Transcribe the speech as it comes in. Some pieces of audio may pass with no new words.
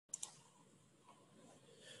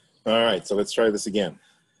All right, so let's try this again.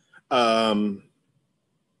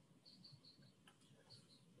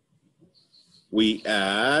 We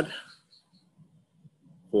add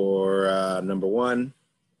for number one,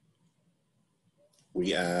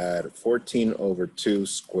 we add 14 over 2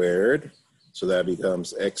 squared. So that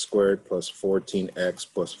becomes x squared plus 14x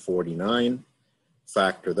plus 49.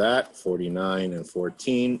 Factor that, 49 and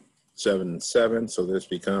 14, 7 and 7. So this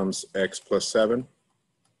becomes x plus 7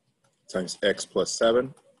 times x plus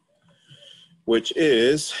 7, which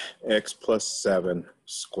is x plus 7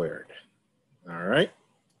 squared. All right,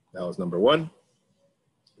 that was number one.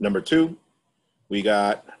 Number two, we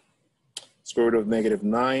got square root of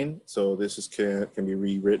 -9. So this is can be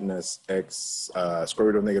rewritten as x square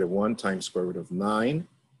root of -1 times square root of 9.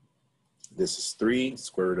 This is 3.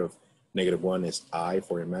 Square root of -1 is I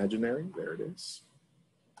for imaginary. There it is.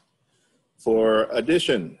 For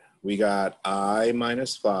addition, we got I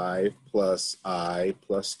minus 5 plus I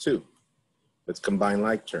plus 2. Let's combine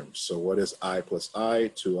like terms. So what is I plus I?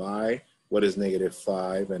 2I. What is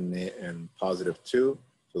 -5 and positive 2?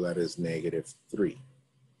 So that is -3.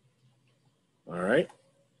 All right.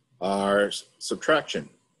 Our subtraction.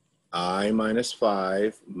 I minus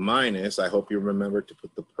 5 minus, I hope you remember to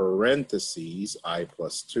put the parentheses, I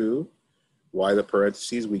plus 2. Why the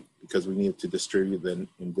parentheses? Because we need to distribute the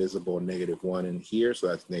invisible -1 in here. So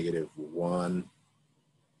that's -1,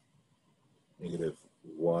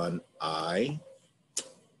 -1i,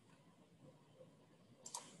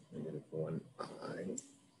 -1i.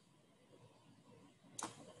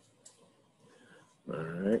 All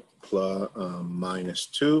right, plus minus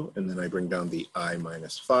 2, and then I bring down the I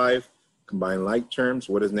minus 5. Combine like terms.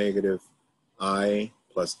 What is -I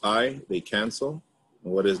plus I? They cancel.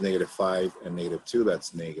 And what is -5 and -2?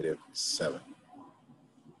 That's -7.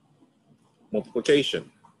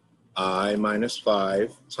 Multiplication. I minus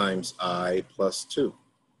 5 times I plus 2.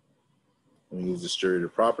 We use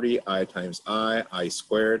distributive property. I times I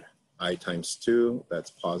squared. I times 2,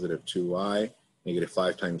 that's positive 2i.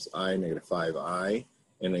 -5 times I, -5i.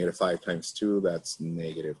 And -5 times 2, that's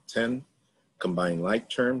 -10. Combine like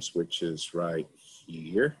terms, which is right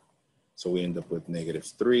here. So we end up with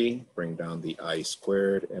 -3, bring down the I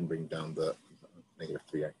squared, and bring down the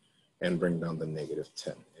 -3i, and bring down the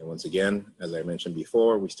 -10. And once again, as I mentioned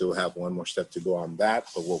before, we still have one more step to go on that,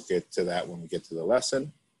 but we'll get to that when we get to the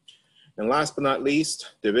lesson. And last but not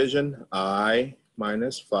least, division. I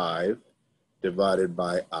minus 5 divided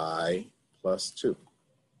by I plus 2.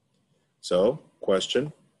 So,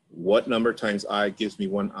 question, what number times I gives me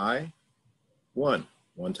 1i? 1.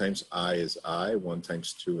 1 times I is I, 1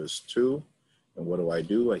 times 2 is 2. And what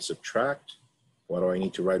do? I subtract. Why do I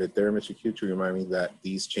need to write it there, Mr. Q, to remind me that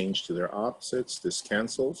these change to their opposites? This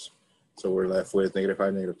cancels. So we're left with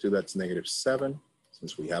 -5, -2, that's -7.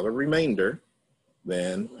 Since we have a remainder,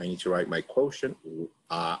 then I need to write my quotient,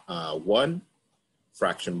 1,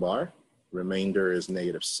 fraction bar. Remainder is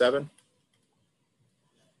 -7.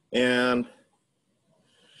 And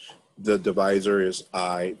the divisor is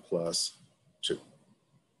I plus 2.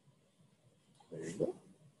 There you go.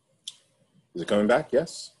 Is it coming back?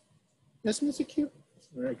 Yes? Yes, Mr. Q?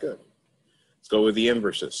 All right, good. Let's go with the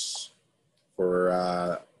inverses. For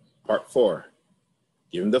part 4,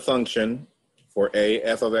 given the function for a,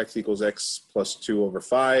 f of x equals x plus 2 over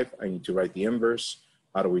 5, I need to write the inverse.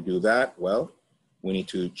 How do we do that? Well, we need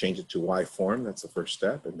to change it to y form. That's the first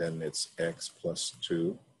step. And then it's x plus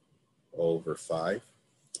 2 over 5.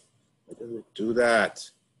 Why does it do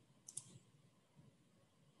that?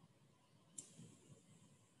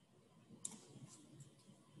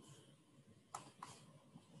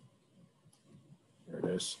 There it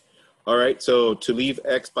is. All right, so to leave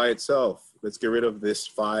x by itself, let's get rid of this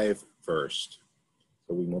 5 first.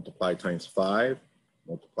 So we multiply times 5,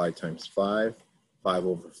 multiply times 5. 5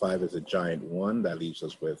 over 5 is a giant 1. That leaves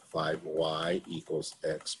us with 5y equals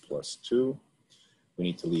x plus 2. We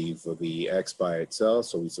need to leave the x by itself,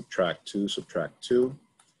 so we subtract 2, subtract 2.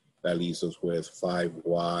 That leaves us with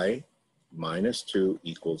 5y minus 2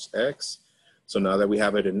 equals x. So now that we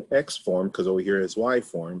have it in x form, because over here is y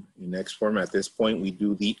form, in x form at this point we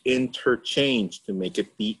do the interchange to make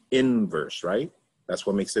it the inverse, right? That's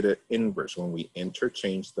what makes it an inverse, when we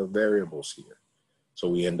interchange the variables here. So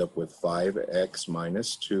we end up with 5x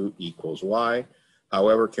minus 2 equals y.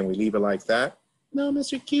 However, can we leave it like that? No,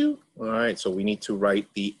 Mr. Q. All right, so we need to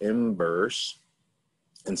write the inverse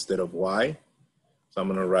instead of y. So I'm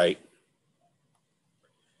going to write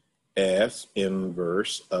f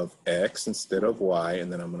inverse of x instead of y,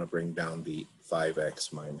 and then I'm going to bring down the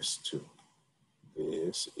 5x minus 2.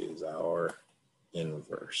 This is our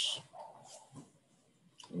inverse.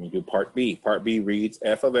 Let me do part B. Part B reads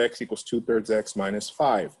f of x equals 2/3 x minus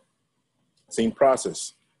 5. Same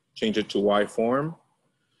process. Change it to y form.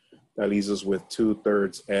 That leaves us with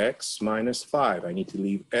 2/3 x minus 5. I need to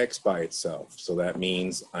leave x by itself. So that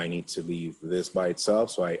means I need to leave this by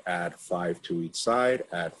itself. So I add 5 to each side,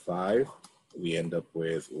 add 5. We end up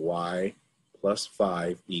with y plus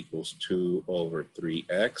 5 equals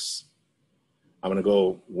 2/3x. I'm going to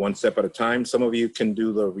go one step at a time. Some of you can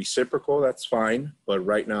do the reciprocal. That's fine. But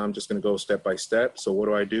right now, I'm just going to go step by step. So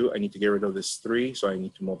what do? I need to get rid of this 3. So I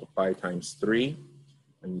need to multiply times 3.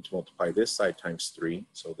 I need to multiply this side times 3.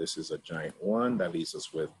 So this is a giant 1. That leaves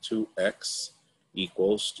us with 2x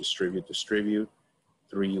equals, distribute,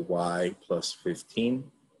 3y plus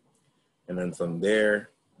 15. And then from there,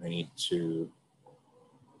 I need to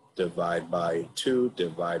divide by 2,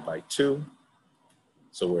 divide by 2.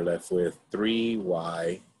 So we're left with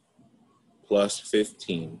 3y plus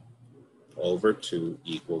 15 over 2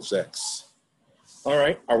 equals x. All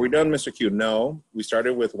right, are we done, Mr. Q? No, we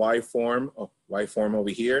started with y form over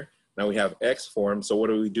here. Now we have x form. So what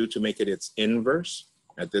do we do to make it its inverse?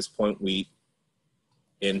 At this point, we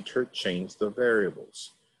interchange the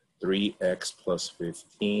variables. 3x plus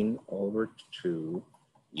 15 over 2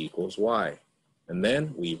 equals y. And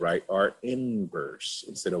then we write our inverse.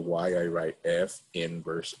 Instead of y, I write f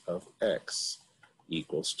inverse of x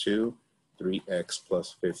equals 2. 3x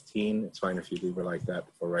plus 15. It's fine if you leave it like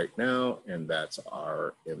that for right now. And that's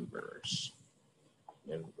our inverse.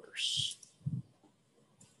 Inverse.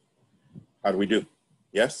 How do we do?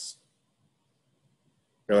 Yes?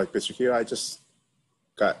 You're like, Mr. Q, I just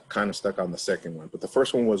got kind of stuck on the second one. But the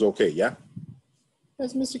first one was okay, yeah?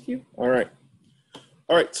 Yes, Mr. Q. All right.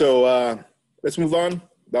 All right, so let's move on.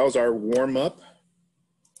 That was our warm-up.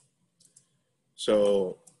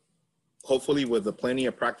 So hopefully with the plenty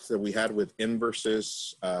of practice that we had with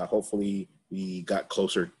inverses, hopefully we got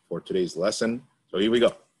closer for today's lesson. So here we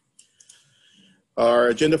go. Our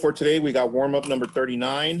agenda for today, we got warm-up number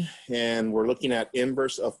 39, and we're looking at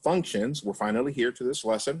inverse of functions. We're finally here to this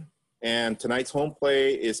lesson. And tonight's home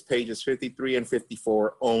play is pages 53 and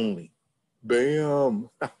 54 only.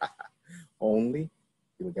 Bam! Only?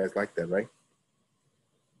 You guys like that, right?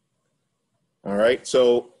 All right,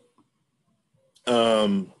 so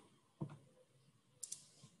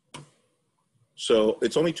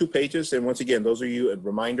it's only 2 pages. And once again, those of you, a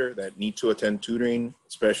reminder that need to attend tutoring,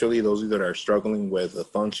 especially those of you that are struggling with the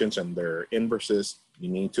functions and their inverses, you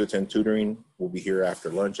need to attend tutoring. We'll be here after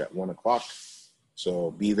lunch at 1 o'clock.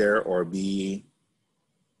 So be there or be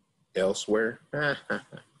elsewhere. All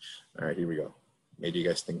right, here we go. Made you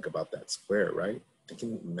guys think about that square, right?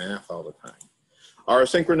 Thinking math all the time. Our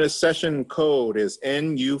synchronous session code is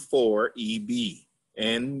NU4EB.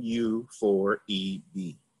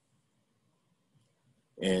 NU4EB.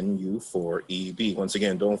 NU4EB. Once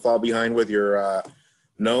again, don't fall behind with your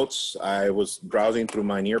notes. I was browsing through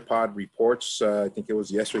my Nearpod reports. I think it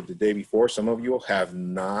was yesterday, the day before. Some of you have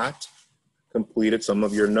not completed some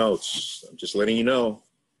of your notes. I'm just letting you know,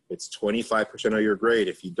 it's 25% of your grade.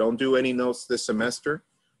 If you don't do any notes this semester,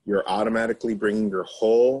 you're automatically bringing your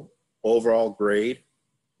whole overall grade.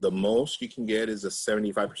 The most you can get is a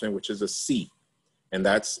 75%, which is a C. And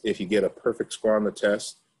that's if you get a perfect score on the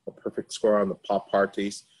test, a perfect score on the pop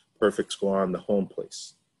parties, perfect score on the home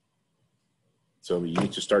place. So you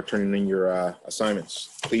need to start turning in your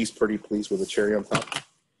assignments. Please, pretty please, with a cherry on top.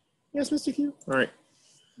 Yes, Mr. Q. All right.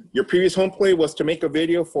 Your previous home play was to make a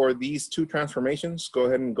video for these 2 transformations. Go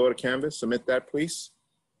ahead and go to Canvas, submit that, please.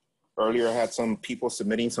 Earlier, I had some people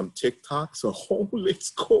submitting some TikTok. So let's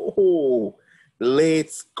go.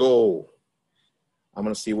 Let's go. I'm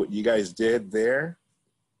going to see what you guys did there.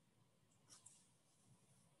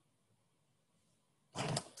 Do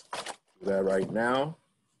that right now.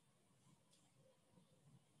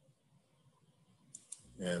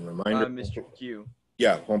 And reminder. Mr. Q.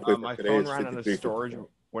 Yeah, home play my today phone is ran out of 53, storage 54.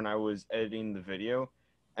 when I was editing the video,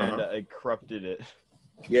 and I corrupted it.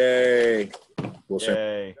 Yay.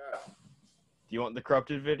 Yay. Do you want the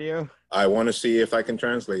corrupted video? I want to see if I can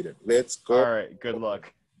translate it. Let's go. All right, good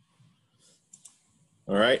luck.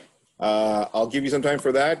 All right. I'll give you some time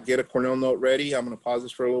for that. Get a Cornell note ready. I'm going to pause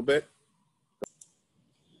this for a little bit.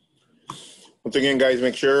 Once again, guys,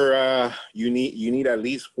 make sure you need at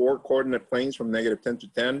least 4 coordinate planes from -10 to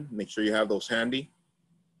 10. Make sure you have those handy.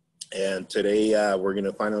 And today we're going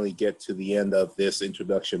to finally get to the end of this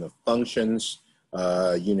introduction of functions,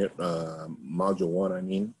 module 1, I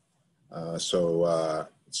mean. Let's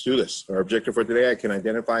do this. Our objective for today, I can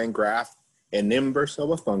identify and graph an inverse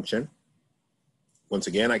of a function. Once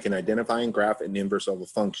again, I can identify and graph an inverse of a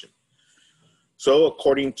function. So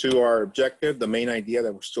according to our objective, the main idea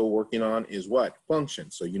that we're still working on is what? Function.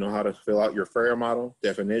 So you know how to fill out your FAIR model,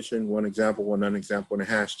 definition, one example, one non-example, and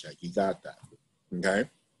a hashtag. You got that, okay?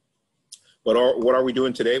 But what are we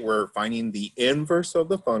doing today? We're finding the inverse of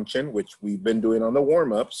the function, which we've been doing on the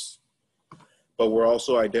warm-ups, but we're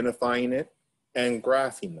also identifying it and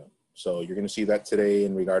graphing them. So you're gonna see that today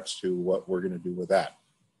in regards to what we're gonna do with that.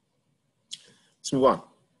 Let's move on.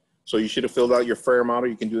 So you should have filled out your FAIR model.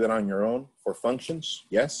 You can do that on your own for functions.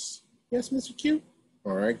 Yes? Yes, Mr. Q?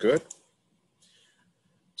 All right, good.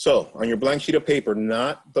 So on your blank sheet of paper,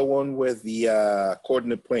 not the one with the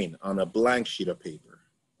coordinate plane, on a blank sheet of paper,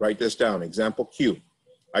 write this down. Example Q.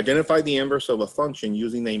 Identify the inverse of a function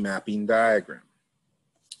using a mapping diagram.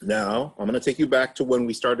 Now, I'm going to take you back to when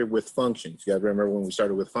we started with functions. You guys remember when we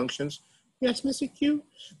started with functions? Yes, Mr. Q?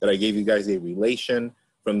 That I gave you guys a relation.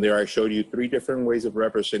 From there, I showed you 3 different ways of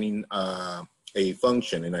representing a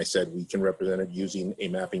function. And I said we can represent it using a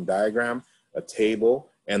mapping diagram, a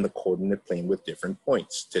table, and the coordinate plane with different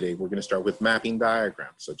points. Today, we're going to start with mapping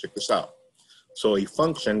diagrams. So check this out. So a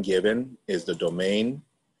function given is the domain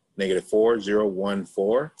 -4, 0, 1,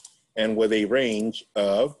 4, and with a range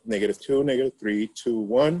of -2, -3, 2,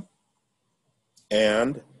 1.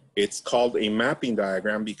 And it's called a mapping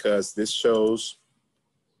diagram because this shows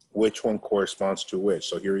which one corresponds to which.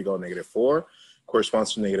 So here we go, -4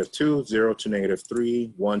 corresponds to -2, 0 to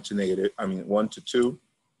 -3, 1 to 2,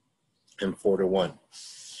 and 4 to 1.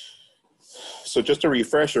 So just a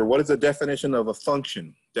refresher, what is the definition of a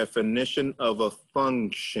function? Definition of a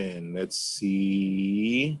function. Let's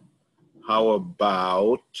see. How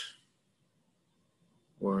about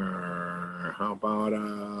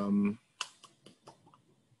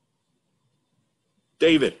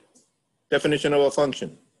David? Definition of a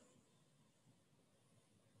function.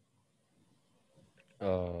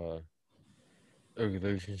 A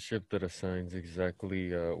relationship that assigns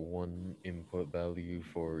exactly one input value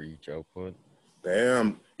for each output.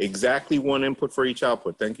 Bam, exactly one input for each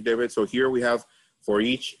output. Thank you, David. So here we have for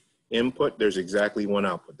each input, there's exactly one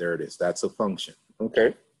output. There it is. That's a function.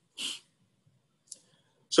 Okay.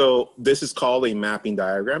 So this is called a mapping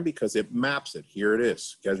diagram because it maps it. Here it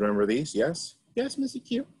is. You guys remember these? Yes? Yes, Mr.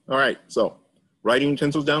 Q. All right. So writing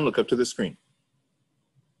utensils down, look up to the screen.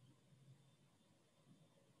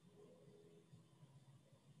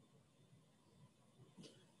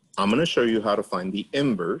 I'm going to show you how to find the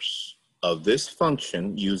inverse of this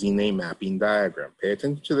function using a mapping diagram. Pay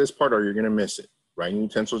attention to this part or you're going to miss it. Writing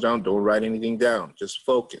utensils down, don't write anything down, just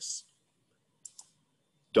focus.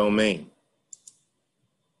 Domain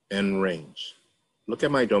and range. Look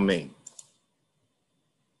at my domain.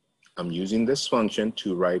 I'm using this function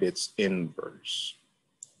to write its inverse.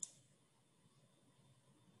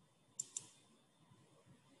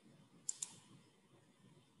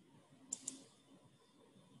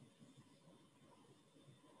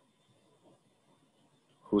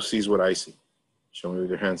 Who sees what I see? Show me with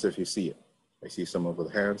your hands if you see it. I see some of the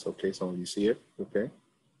hands. Okay, some of you see it. Okay.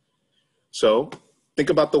 So think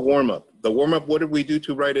about the warm-up. The warm-up, what did we do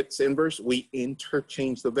to write its inverse? We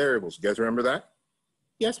interchanged the variables. You guys remember that?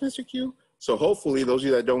 Yes, Mr. Q. So hopefully, those of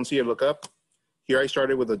you that don't see it, look up. Here I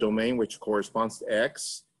started with a domain which corresponds to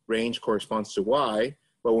X, range corresponds to Y.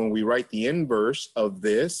 But when we write the inverse of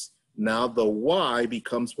this, now the Y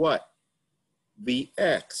becomes what? The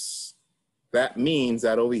X. That means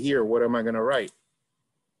that over here, what am I going to write?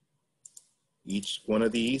 Each one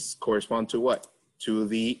of these correspond to what? To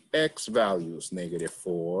the X values,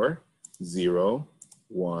 -4, 0,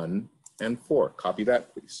 1, and 4. Copy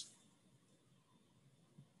that, please.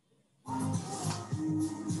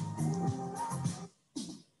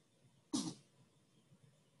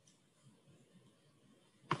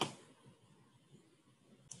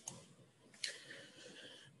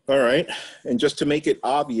 All right, and just to make it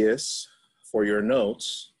obvious for your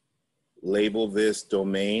notes, label this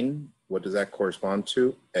domain. What does that correspond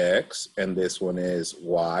to? X, and this one is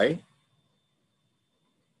Y.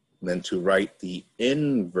 And then to write the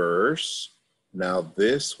inverse, now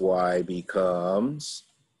this Y becomes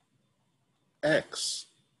X.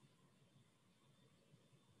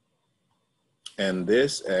 And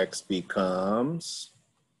this X becomes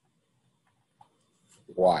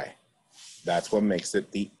Y. That's what makes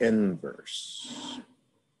it the inverse.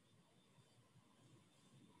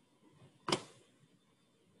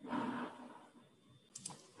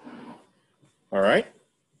 All right.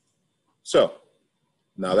 So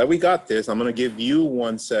now that we got this, I'm going to give you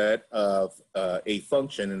one set of a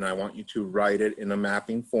function, and I want you to write it in a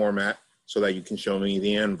mapping format so that you can show me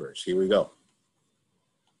the inverse. Here we go.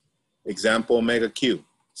 Example omega q.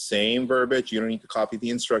 Same verbiage. You don't need to copy the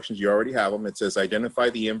instructions. You already have them. It says identify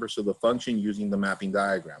the inverse of the function using the mapping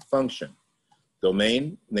diagram. Function,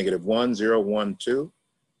 domain, -1, 0, 1, 2.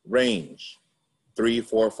 Range, 3,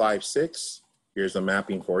 4, 5, 6. Here's the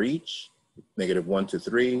mapping for each. -1 to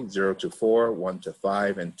 3, 0 to 4, 1 to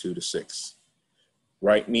 5, and 2 to 6.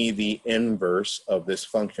 Write me the inverse of this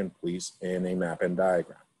function, please, in a mapping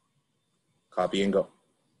diagram. Copy and go.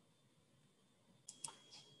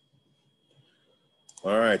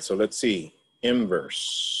 All right, so let's see.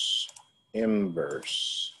 Inverse.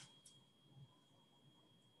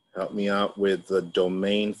 Help me out with the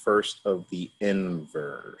domain first of the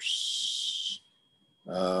inverse.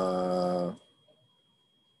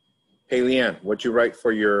 Hey, Leanne, what'd you write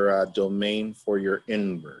for your domain for your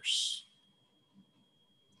inverse?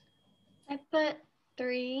 I put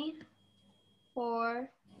 3, 4,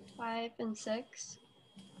 5, and 6.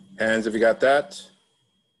 Hands, if you got that.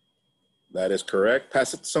 That is correct.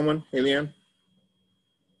 Pass it to someone, hey, Leanne.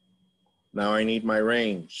 Now I need my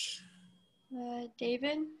range.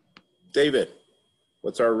 David? David,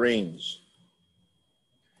 what's our range?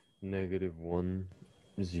 -1,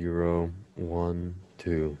 0, 1,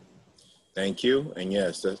 2. Thank you. And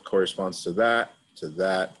yes, that corresponds to that, to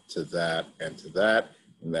that, to that, and to that.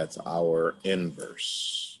 And that's our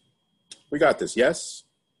inverse. We got this, yes?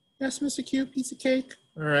 Yes, Mr. Q, piece of cake.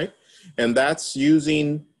 All right. And that's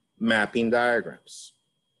using mapping diagrams.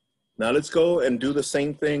 Now let's go and do the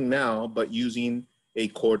same thing now, but using a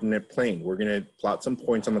coordinate plane. We're going to plot some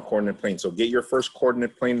points on the coordinate plane. So get your first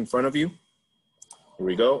coordinate plane in front of you. Here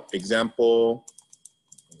we go. Example.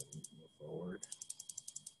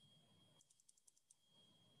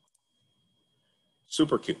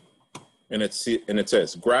 Super cute. And it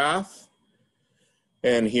says graph.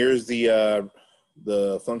 And here's the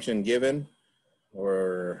function given,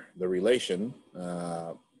 or the relation.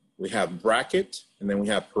 We have bracket, and then we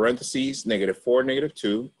have parentheses, -4,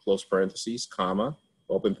 -2, close parentheses, comma,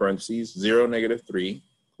 open parentheses, 0, -3,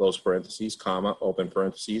 close parentheses, comma, open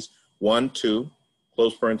parentheses, 1, 2,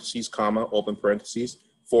 close parentheses, comma, open parentheses,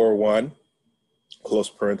 4, 1, close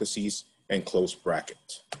parentheses, and close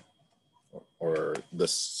bracket, or the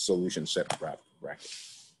solution set bracket.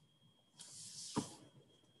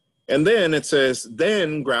 And then it says,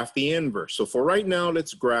 then graph the inverse. So for right now,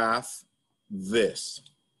 let's graph this.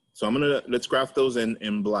 So let's graph those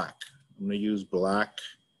in black. I'm gonna use black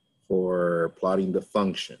for plotting the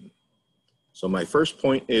function. So my first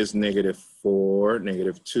point is -4,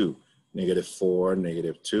 -2, -4,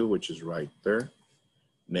 -2, which is right there.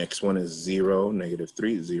 Next one is 0,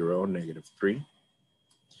 -3, 0, -3.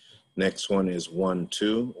 Next one is 1,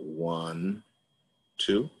 2, 1,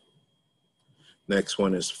 2. Next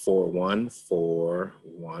one is 4, 1, 4,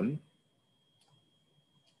 1.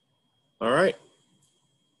 All right.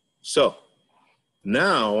 So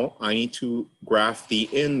now I need to graph the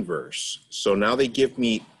inverse. So now they give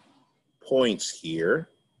me points here.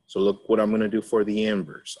 So look what I'm going to do for the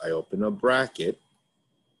inverse. I open a bracket.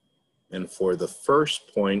 And for the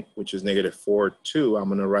first point, which is -4, 2, I'm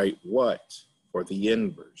going to write what for the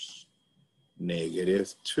inverse?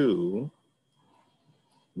 -2,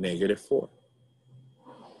 -4.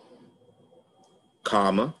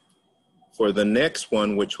 Comma. For the next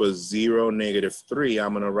one, which was 0, -3,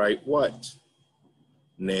 I'm going to write what?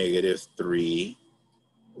 -3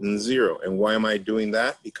 and 0. And why am I doing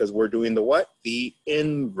that? Because we're doing the what? The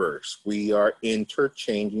inverse. We are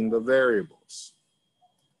interchanging the variables.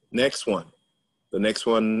 Next one. The next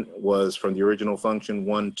one was from the original function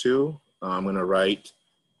 1, 2. I'm going to write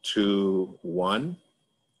 2, 1,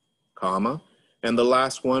 comma. And the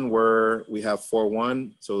last one where we have 4,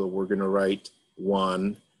 1. So we're going to write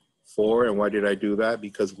 1, 4. And why did I do that?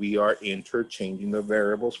 Because we are interchanging the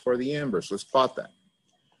variables for the inverse. Let's plot that.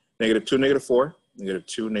 -2, -4,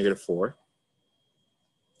 -2, -4,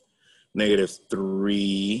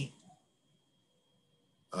 -3,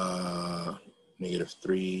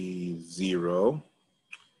 -3, 0,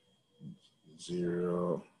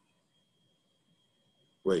 0.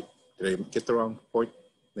 Wait, did I get the wrong point?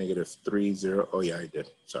 -3, 0. Oh yeah, I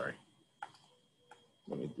did. Sorry.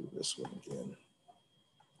 Let me do this one again.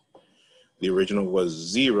 The original was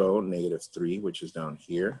 0, -3, which is down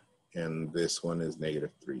here. And this one is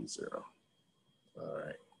 -3, 0. All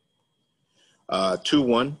right. 2,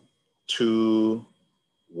 1, 2,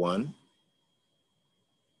 1.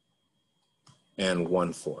 And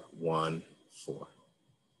 1, 4, 1, 4.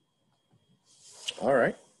 All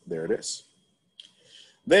right, there it is.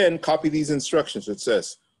 Then copy these instructions. It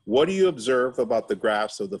says, what do you observe about the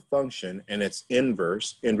graphs of the function and its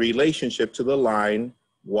inverse in relationship to the line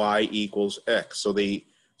y = x?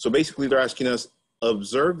 So basically they're asking us,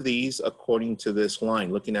 observe these according to this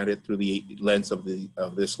line, looking at it through the lens of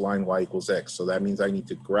this line y equals x. So that means I need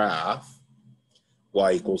to graph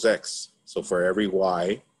y equals x. So for every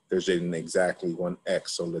y, there's an exactly one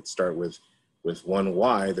x. So let's start with one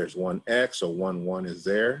y, there's one x, so 1, 1 is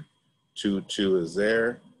there, 2, 2 is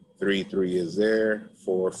there, 3, 3 is there,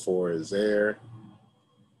 4, 4 is there.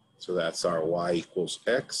 So that's our y equals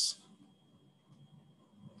x.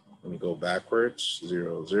 Let me go backwards,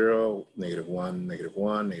 0, 0, -1, -1,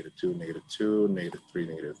 -2, -2,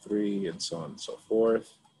 -3, -3, and so on and so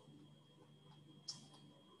forth.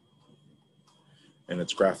 And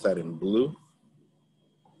let's graph that in blue.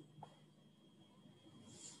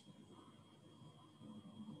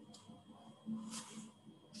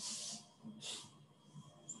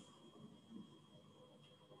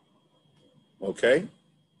 Okay.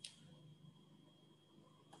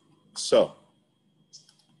 So,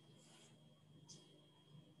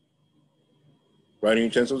 writing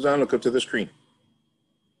utensils down, look up to the screen.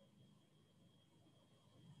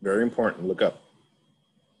 Very important, look up.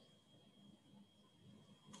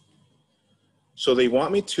 So they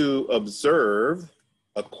want me to observe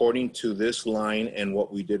according to this line and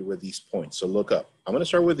what we did with these points. So look up. I'm going to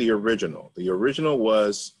start with the original. The original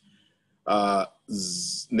was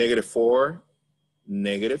 -4,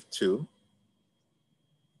 -2.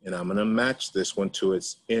 And I'm going to match this one to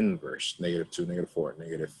its inverse, -2, -4,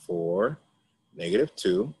 -4,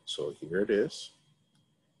 -2. So here it is.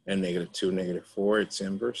 And -2, -4, its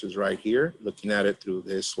inverse is right here. Looking at it through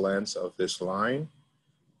this lens of this line.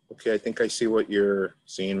 Okay, I think I see what you're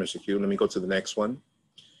seeing, Mr. Q. Let me go to the next one.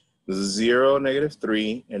 0,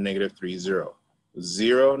 -3, and -3, 0.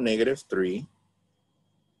 0, -3,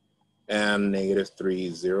 and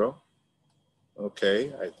 -3, 0.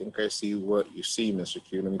 Okay, I think I see what you see, Mr.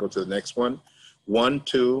 Q. Let me go to the next one. 1,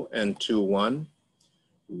 2, and 2, 1.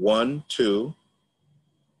 1, 2,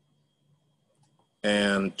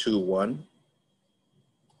 and 2, 1.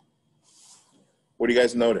 What do you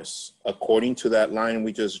guys notice? According to that line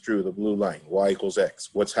we just drew, the blue line, y equals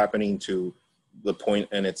x, what's happening to the point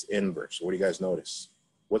and its inverse? What do you guys notice?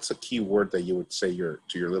 What's a key word that you would say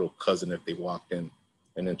to your little cousin if they walked in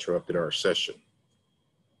and interrupted our session?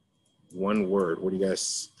 One word. What do you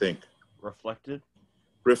guys think? Reflected.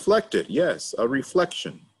 Reflected, yes, a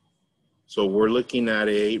reflection. So we're looking at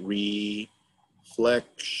a reflection.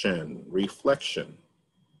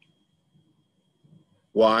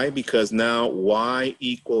 Why? Because now y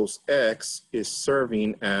equals x is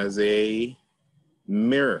serving as a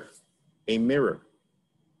mirror,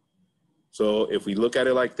 So if we look at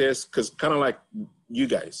it like this, because kind of like you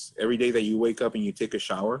guys, every day that you wake up and you take a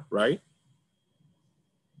shower, right?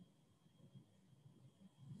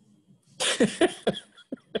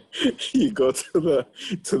 You go to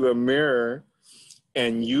the mirror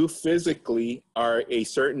and you physically are a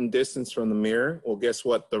certain distance from the mirror. Well, guess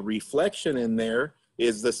what? The reflection in there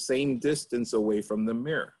is the same distance away from the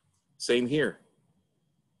mirror. Same here.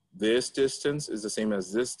 This distance is the same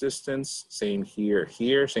as this distance. Same here,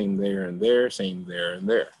 same there and there, same there and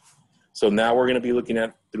there. So now we're going to be looking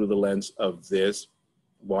at through the lens of this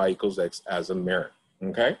y equals x as a mirror.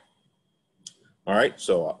 Okay? All right,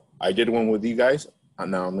 so I did one with you guys.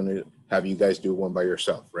 Now I'm going to have you guys do one by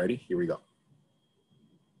yourself. Ready? Here we go.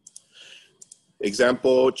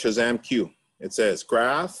 Example Shazam Q. It says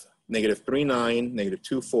graph -3, 9,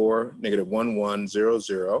 -2, 4, -1, 1, 0,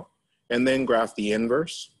 0, and then graph the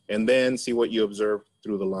inverse, and then see what you observe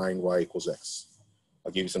through the line y equals x.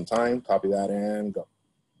 I'll give you some time, copy that and go.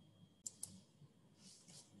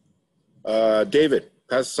 David,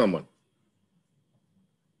 pass to someone.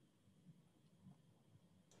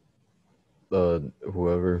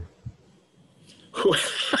 Whoever.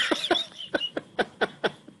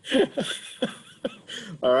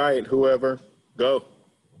 All right, whoever, go.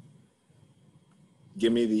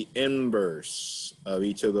 Give me the inverse of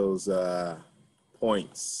each of those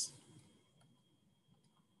points.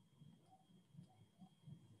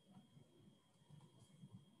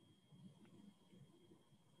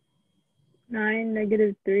 Nine,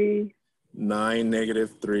 -3. 9,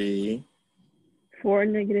 -3. 4,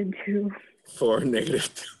 -2. 4,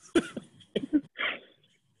 -2.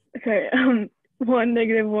 Sorry, 1,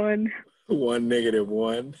 -1. 1,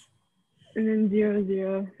 -1. And then 0,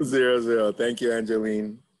 0. 0, 0. Thank you,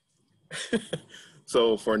 Angeline.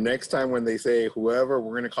 So for next time when they say whoever,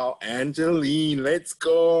 we're going to call Angeline. Let's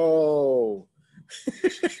go.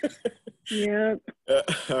 Yep.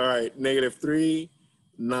 All right. -3,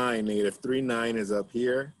 9. -3, 9 is up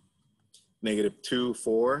here. -2,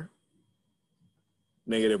 4.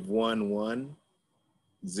 -1, 1.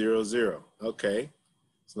 0, 0. Okay.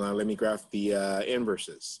 So now let me graph the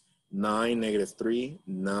inverses. 9, negative 3,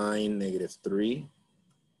 9, negative 3,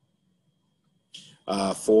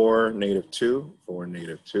 4, negative 2, 4,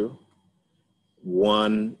 negative 2,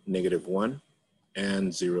 1, negative 1,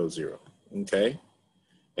 and 0, 0. Okay?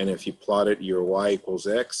 And if you plotted your y equals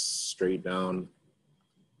x straight down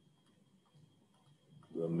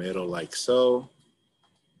the middle like so,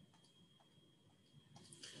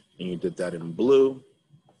 and you did that in blue,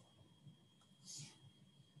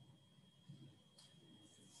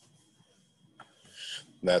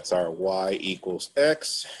 that's our y equals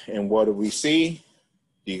x. And what do we see?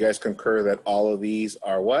 Do you guys concur that all of these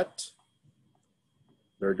are what?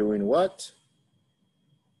 They're doing what?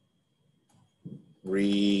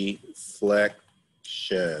 Reflections.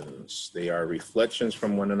 They are reflections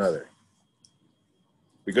from one another.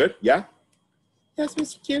 We good? Yeah? Yes,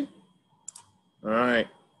 Mr. Q. All right.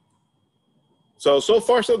 So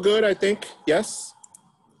far so good, I think. Yes?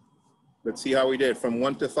 Let's see how we did from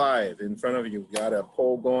 1 to 5. In front of you, got a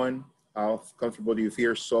poll going. How comfortable do you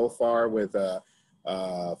feel so far with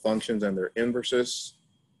functions and their inverses?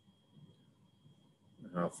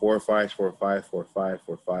 4 5s, 4 5, 4 5,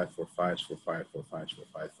 4 5, 4 5s, 4 5, 4 5s, 4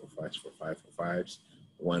 5, 4 5s, 4 5, 4 5s,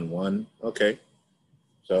 1 1. Okay.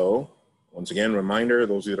 So once again, reminder,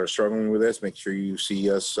 those that are struggling with this, make sure you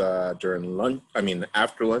see us during lunch.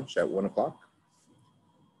 After lunch at 1 o'clock.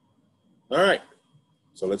 All right.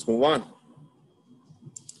 So let's move on.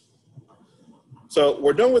 So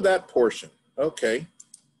we're done with that portion. Okay.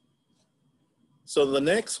 So the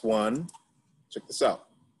next one, check this out.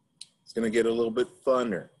 It's going to get a little bit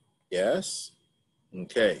funner. Yes?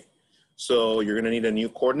 Okay. So you're going to need a new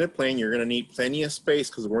coordinate plane. You're going to need plenty of space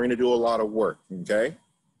because we're going to do a lot of work. Okay?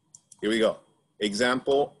 Here we go.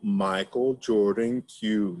 Example, Michael Jordan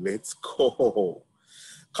Q. Let's go.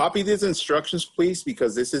 Copy these instructions, please,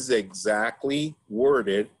 because this is exactly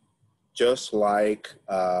worded just like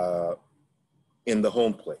in the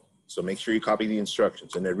home plate. So make sure you copy the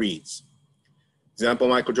instructions, and it reads, example,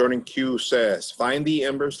 Michael Jordan Q says, find the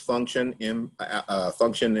inverse function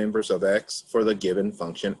inverse of x for the given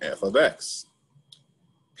function f of x,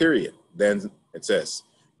 period. Then it says,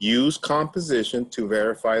 use composition to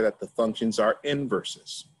verify that the functions are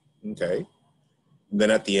inverses, okay? Then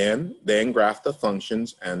at the end, then graph the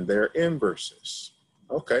functions and their inverses.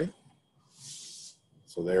 Okay.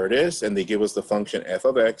 So there it is. And they give us the function f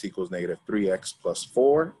of x equals negative 3x plus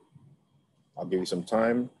 4. I'll give you some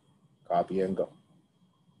time. Copy and go.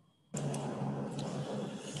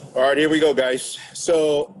 All right, here we go, guys.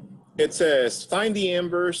 So it says find the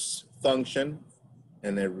inverse function,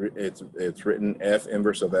 and it's written f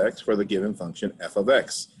inverse of x for the given function f of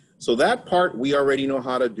x. So that part we already know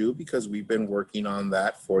how to do because we've been working on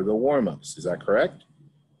that for the warm-ups. Is that correct?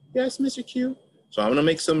 Yes, Mr. Q. So I'm going to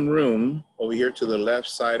make some room over here to the left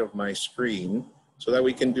side of my screen so that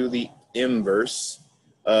we can do the inverse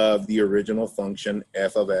of the original function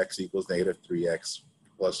f of x equals negative 3x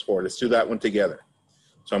plus 4. Let's do that one together.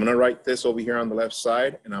 So I'm going to write this over here on the left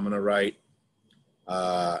side, and I'm going to write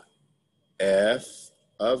f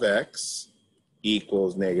of x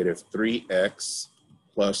equals negative 3x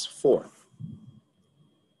plus 4.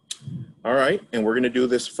 All right, and we're going to do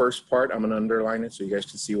this first part. I'm going to underline it so you guys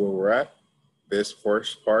can see where we're at. This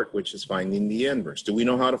first part, which is finding the inverse. Do we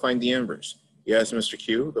know how to find the inverse? Yes, Mr.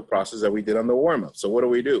 Q, the process that we did on the warm-up. So what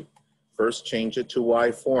do? First, change it to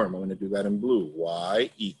y form. I'm going to do that in blue. Y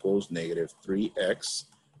equals negative 3x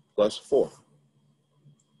plus 4.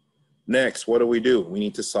 Next, what do? We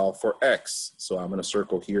need to solve for x. So I'm going to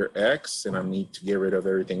circle here x, and I need to get rid of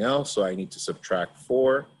everything else. So I need to subtract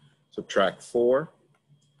 4. Subtract 4.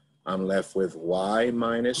 I'm left with y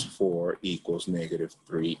minus 4 equals negative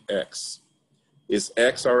 3x. Is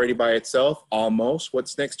x already by itself? Almost.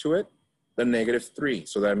 What's next to it? The negative 3.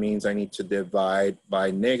 So that means I need to divide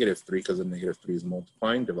by negative 3 because the negative 3 is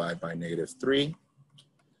multiplying. Divide by negative 3.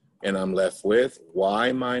 And I'm left with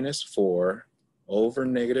y minus 4 over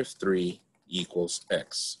negative 3 equals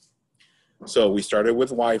x. So we started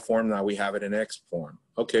with y form. Now we have it in x form.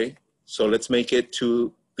 Okay, so let's make it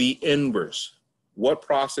to the inverse. What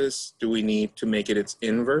process do we need to make it its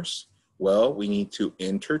inverse? Well, we need to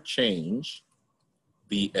interchange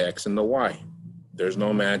the x and the y. There's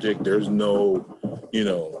no magic. There's no,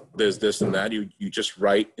 there's this and that. You just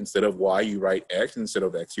write, instead of y, you write x. Instead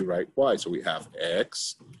of x, you write y. So we have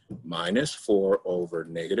x minus 4 over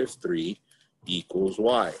negative 3 equals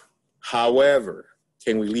y. However,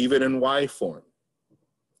 can we leave it in y form?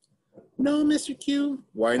 No, Mr. Q.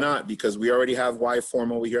 Why not? Because we already have y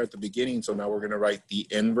form over here at the beginning. So now we're going to write the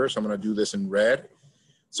inverse. I'm going to do this in red.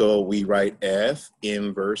 So we write f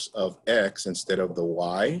inverse of x instead of the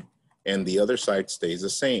y. and the other side stays the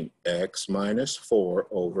same, x minus 4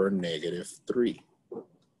 over negative 3.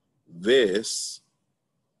 This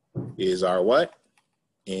is our what?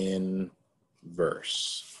 Inverse.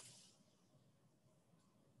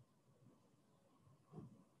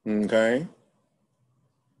 Okay.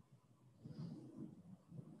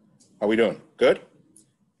 How we doing? Good?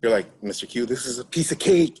 You're like, Mr. Q, this is a piece of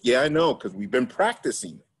cake. Yeah, I know, because we've been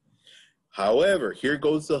practicing. However, here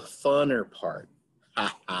goes the funner part.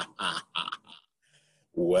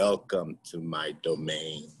 Welcome to my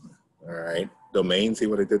domain. All right. Domain, see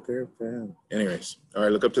what I did there? Yeah. Anyways, all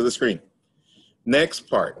right, look up to the screen. Next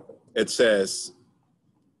part, it says,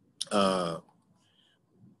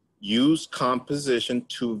 use composition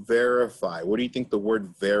to verify. What do you think the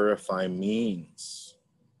word verify means?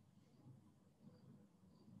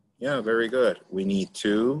 Yeah, very good. We need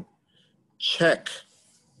to check.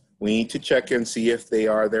 We need to check and see if they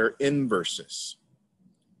are their inverses.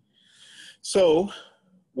 So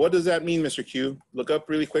what does that mean, Mr. Q? Look up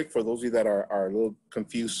really quick for those of you that are a little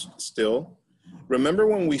confused still. Remember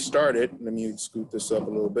when we started, let me scoot this up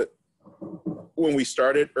a little bit. When we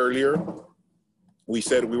started earlier, we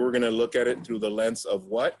said we were gonna look at it through the lens of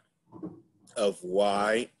what? Of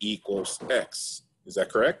y equals x. Is that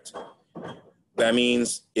correct? That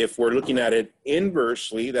means if we're looking at it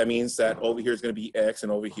inversely, that means that over here is going to be x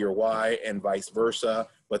and over here y and vice versa.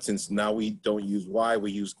 But since now we don't use y,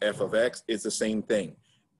 we use f of x, it's the same thing.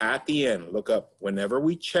 At the end, look up, whenever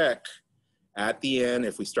we check, at the end,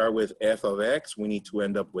 if we start with f of x, we need to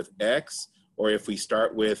end up with x. Or if we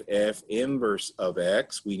start with f inverse of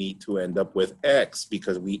x, we need to end up with x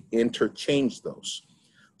because we interchange those.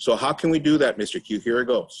 So how can we do that, Mr. Q? Here it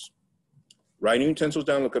goes. Write your utensils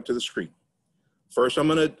down, look up to the screen. First, I'm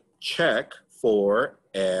going to check for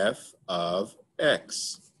f of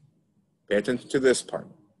x. Pay attention to this part.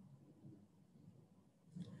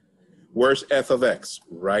 Where's f of x?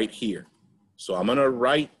 Right here. So I'm going to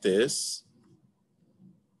write this,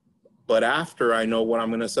 but after I know what I'm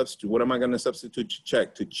going to substitute, what am I going to substitute to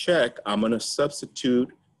check? To check, I'm going to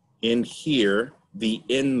substitute in here the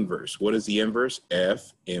inverse. What is the inverse?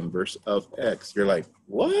 F inverse of x. You're like,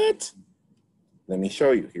 what? Let me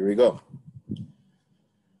show you. Here we go.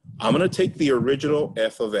 I'm going to take the original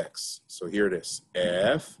f of x. So here it is.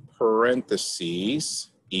 F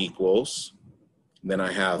parentheses equals, then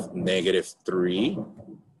I have negative 3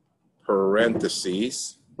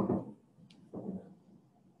 parentheses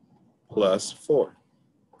plus 4.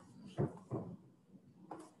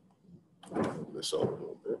 Move this over a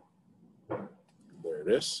little bit. There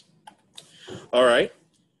it is. All right.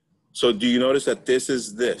 So do you notice that this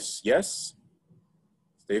is this? Yes?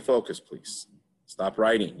 Stay focused, please. Stop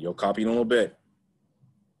writing. You'll copy in a little bit.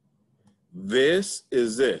 This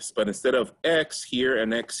is this, but instead of x here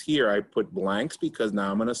and x here, I put blanks because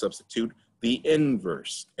now I'm going to substitute the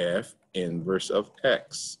inverse, f inverse of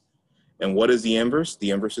x. And what is the inverse?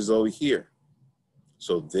 The inverse is over here.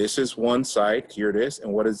 So this is one side, here it is.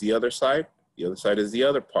 And what is the other side? The other side is the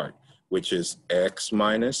other part, which is x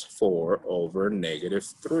minus 4 over negative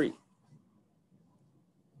 3.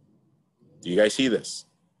 Do you guys see this?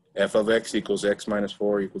 F of x equals x minus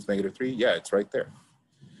 4 equals negative 3. Yeah, it's right there.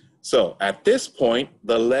 So at this point,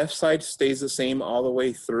 the left side stays the same all the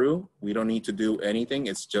way through. We don't need to do anything.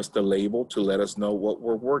 It's just a label to let us know what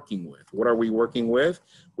we're working with. What are we working with?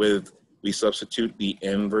 We substitute the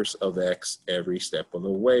inverse of x every step of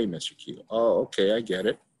the way, Mr. Q. Oh, okay, I get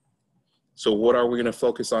it. So what are we going to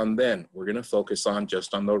focus on then? We're going to focus on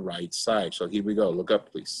just on the right side. So here we go. Look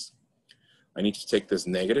up, please. I need to take this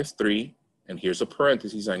negative 3. And here's a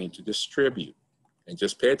parentheses I need to distribute. And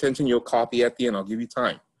just pay attention, you'll copy at the end, I'll give you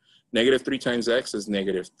time. Negative 3 times x is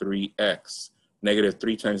negative 3x. Negative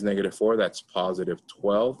 3 times negative 4, that's positive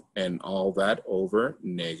 12. And all that over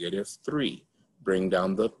negative 3. Bring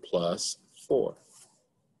down the plus 4.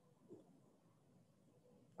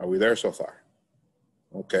 Are we there so far?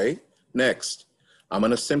 Okay, next, I'm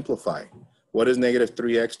gonna simplify. What is negative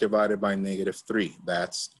 3x divided by negative 3?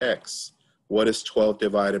 That's x. What is 12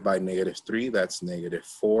 divided by negative 3? That's negative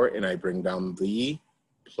 4. And I bring down the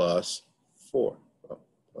plus 4. Oh,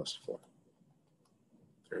 plus 4.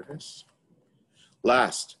 There it is.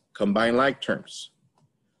 Last, combine like terms.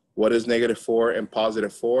 What is negative 4 and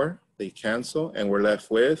positive 4? They cancel and we're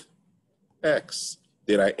left with x.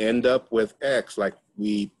 Did I end up with x like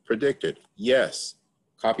we predicted? Yes.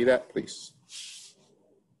 Copy that, please.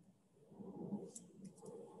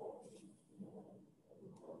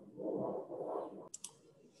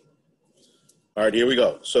 All right, here we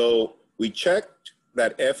go. So we checked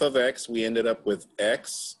that f of x, we ended up with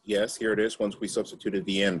x. Yes, here it is once we substituted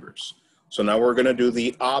the inverse. So now we're going to do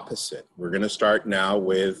the opposite. We're going to start now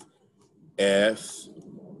with F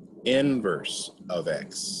inverse of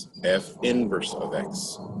x. F inverse of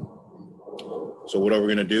x. So what are we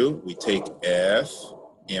going to do? We take F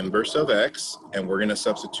inverse of x, and we're going to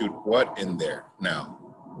substitute what in there now?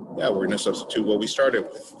 Yeah, we're going to substitute what we started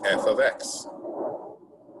with, F of x.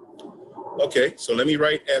 Okay, so let me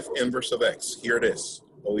write F inverse of x. Here it is,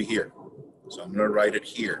 over here. So I'm going to write it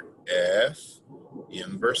here. F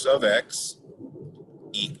inverse of x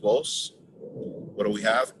equals, what do we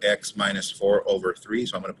have? X minus 4 over 3.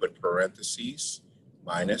 So I'm going to put parentheses,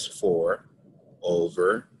 minus 4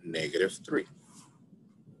 over negative 3.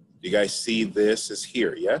 You guys see this is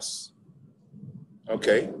here, yes?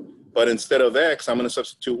 Okay, but instead of x, I'm going to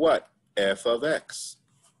substitute what? F of x.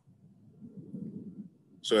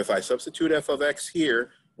 So if I substitute f of x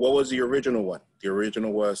here, what was the original one? The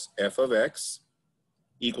original was f of x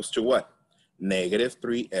equals to what? Negative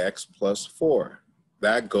 3x plus 4.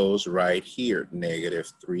 That goes right here,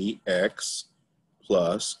 negative 3x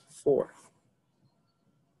plus 4.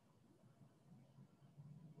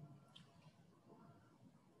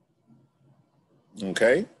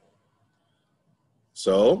 Okay,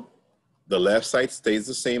 so the left side stays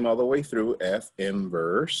the same all the way through, F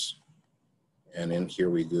inverse, and then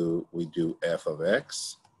here we do f of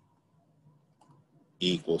x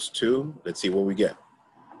equals 2. Let's see what we get.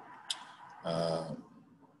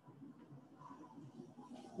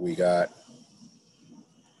 We got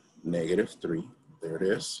negative 3. There it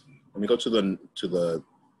is. Let me go to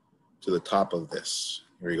the top of this.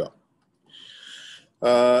 Here we go.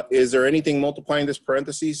 Is there anything multiplying this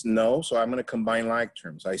parentheses? No, so I'm going to combine like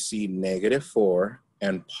terms. I see negative 4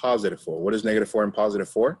 and positive 4. What is negative 4 and positive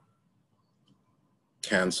 4?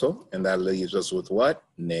 Cancel, and that leaves us with what?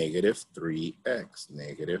 Negative 3x,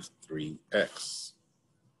 negative 3x.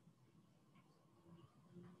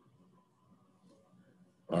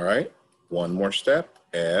 All right, one more step.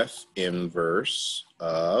 F inverse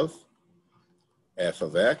of f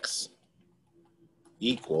of x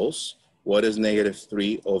equals, what is negative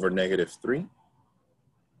 3 over negative 3?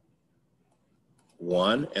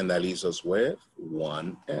 1, and that leaves us with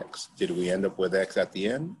 1x. Did we end up with x at the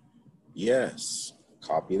end? Yes,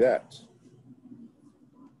 copy that.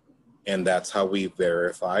 And that's how we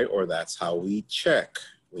verify, or that's how we check.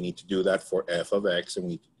 We need to do that for f of x, and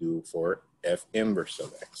we need to do for f inverse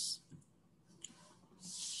of x.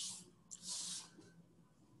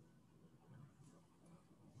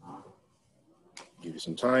 Give you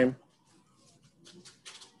some time.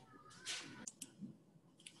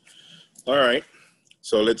 All right,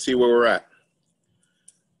 so let's see where we're at.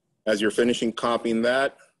 As you're finishing copying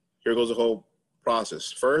that, here goes the whole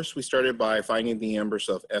process. First, we started by finding the inverse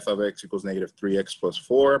of f of x equals negative 3x plus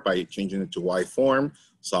 4 by changing it to y form,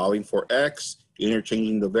 solving for x,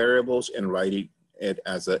 interchanging the variables, and writing it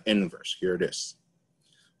as an inverse. Here it is.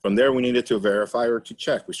 From there, we needed to verify or to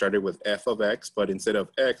check. We started with f of x, but instead of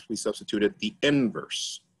x, we substituted the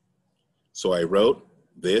inverse. So I wrote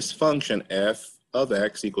this function, f of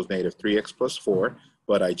x equals negative 3x plus 4,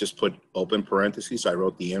 but I just put open parentheses. So I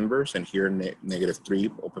wrote the inverse, and here negative 3,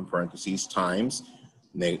 open parentheses, times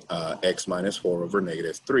x minus 4 over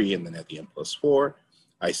negative 3, and then at the end plus 4.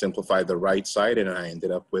 I simplified the right side, and I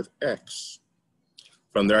ended up with x.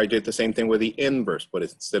 From there, I did the same thing with the inverse, but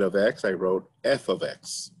instead of x, I wrote f of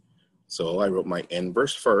x. So I wrote my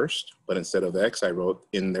inverse first, but instead of x, I wrote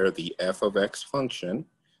in there the f of x function,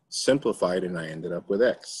 simplified, and I ended up with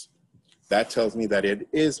x. That tells me that it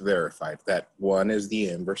is verified, that one is the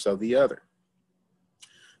inverse of the other.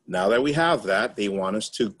 Now that we have that, they want us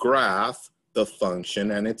to graph the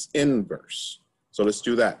function and its inverse. So let's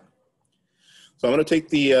do that. So I'm going to take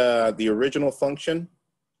the original function.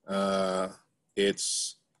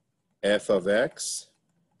 It's f of x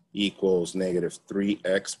equals negative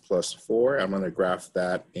 3x plus 4. I'm going to graph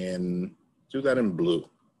that do that in blue.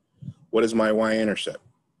 What is my y-intercept?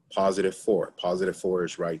 Positive 4. Positive 4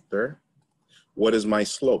 is right there. What is my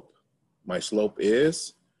slope? My slope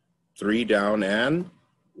is 3 down and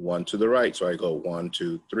 1 to the right. So I go 1,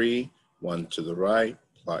 2, 3, 1 to the right,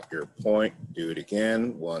 plot your point, do it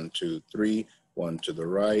again, 1, 2, 3, 1 to the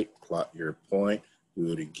right, plot your point,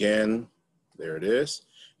 do it again. There it is.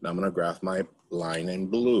 And I'm going to graph my line in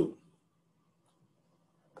blue.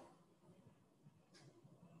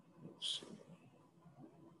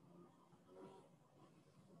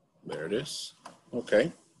 There it is.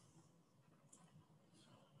 Okay.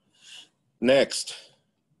 Next,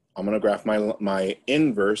 I'm going to graph my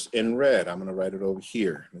inverse in red. I'm going to write it over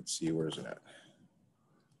here. Let's see, where's it at?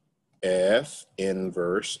 F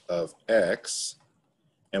inverse of x.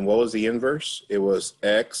 And what was the inverse? It was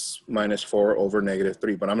x minus 4 over negative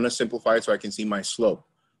 3. But I'm going to simplify it so I can see my slope.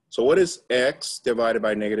 So what is x divided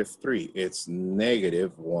by -3? It's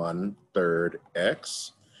 -1/3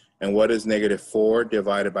 x. And what is -4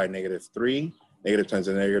 divided by -3? Negative times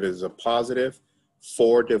a negative is a positive.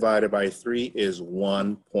 4 divided by 3 is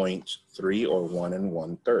 1.3, or 1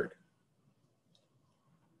 1/3.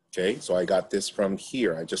 Okay, so I got this from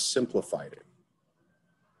here. I just simplified it.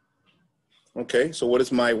 Okay, so what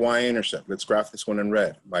is my y-intercept? Let's graph this one in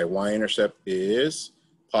red. My y-intercept is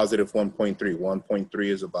positive 1.3. 1.3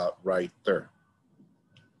 is about right there.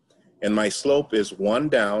 And my slope is 1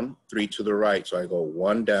 down, 3 to the right. So I go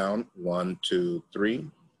 1 down, 1, 2, 3.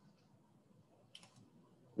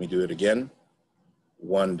 Let me do it again.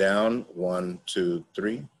 1 down, 1, 2,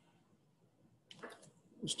 3.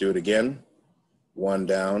 Let's do it again. 1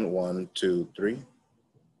 down, 1, 2, 3.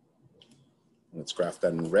 Let's graph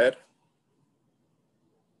that in red.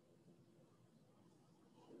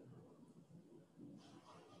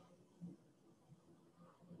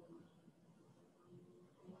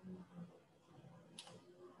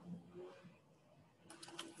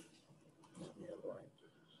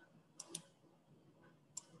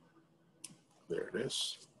 There it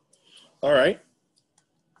is. All right.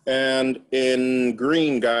 And in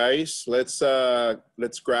green, guys, let's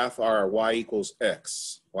graph our y equals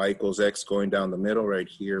x. Y equals x going down the middle, right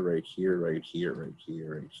here, right here, right here, right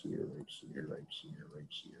here, right here, right here, right here, right here, right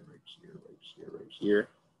here, right here, right here.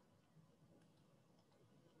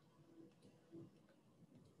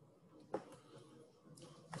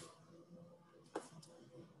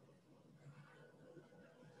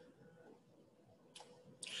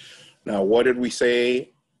 Now, what did we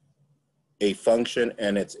say a function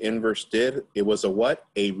and its inverse did? It was a what?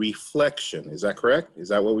 A reflection. Is that correct? Is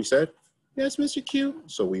that what we said? Yes, Mr. Q.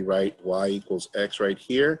 So we write y equals x right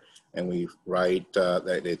here, and we write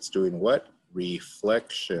that it's doing what?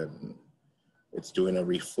 Reflection. It's doing a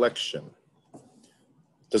reflection.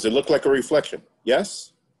 Does it look like a reflection?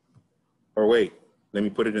 Yes? Or wait, let me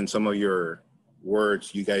put it in some of your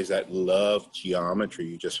words. You guys that love geometry,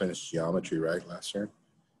 you just finished geometry, right, last year?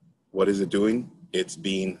 What is it doing? It's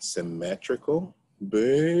being symmetrical.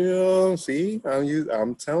 Bam, see,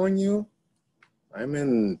 I'm telling you, I'm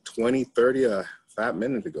in 2030 a fat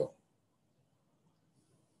minute ago.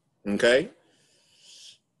 Okay?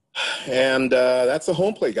 And that's the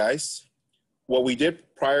home plate, guys. What we did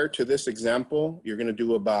prior to this example, you're gonna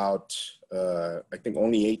do about, I think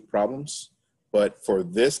only 8 problems. But for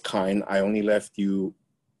this kind, I only left you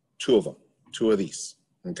 2 of them, 2 of these,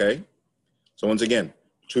 okay? So once again,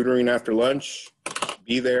 tutoring after lunch,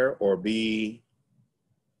 be there or be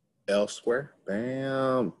elsewhere.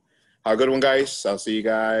 Bam. Have a good one, guys. I'll see you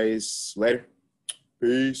guys later.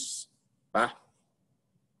 Peace. Bye.